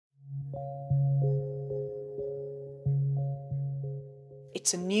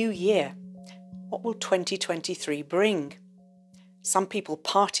It's a new year. What will 2023 bring? Some people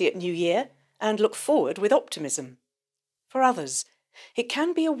party at New Year and look forward with optimism. For others, it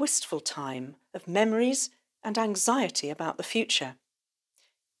can be a wistful time of memories and anxiety about the future.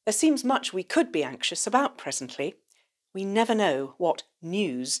 There seems much we could be anxious about presently. We never know what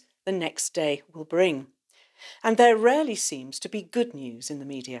news the next day will bring. And there rarely seems to be good news in the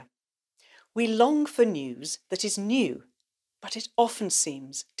media. We long for news that is new, but it often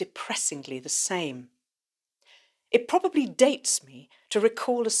seems depressingly the same. It probably dates me to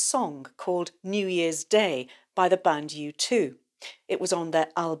recall a song called New Year's Day by the band U2. It was on their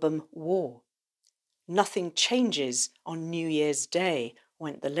album War. Nothing changes on New Year's Day,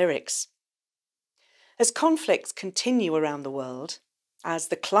 went the lyrics. As conflicts continue around the world, as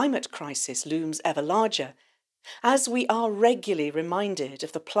the climate crisis looms ever larger, as we are regularly reminded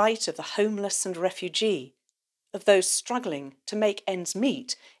of the plight of the homeless and refugee, of those struggling to make ends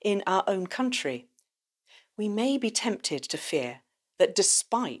meet in our own country, we may be tempted to fear that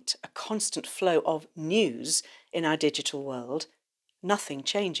despite a constant flow of news in our digital world, nothing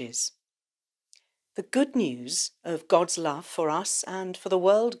changes. The good news of God's love for us and for the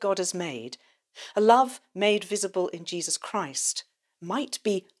world God has made, a love made visible in Jesus Christ, might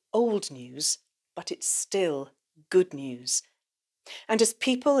be old news, but it's still good news. And as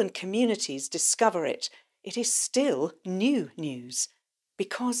people and communities discover it, it is still new news,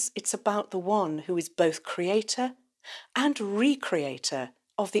 because it's about the one who is both creator and recreator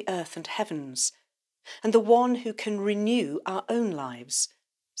of the earth and heavens, and the one who can renew our own lives,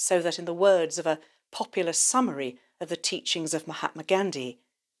 so that in the words of a popular summary of the teachings of Mahatma Gandhi,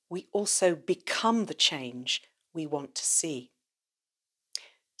 we also become the change we want to see.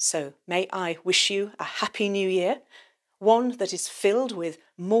 So may I wish you a happy new year, one that is filled with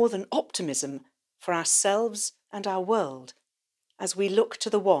more than optimism for ourselves and our world, as we look to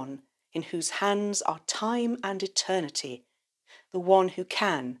the one in whose hands are time and eternity, the one who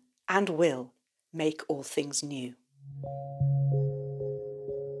can and will make all things new.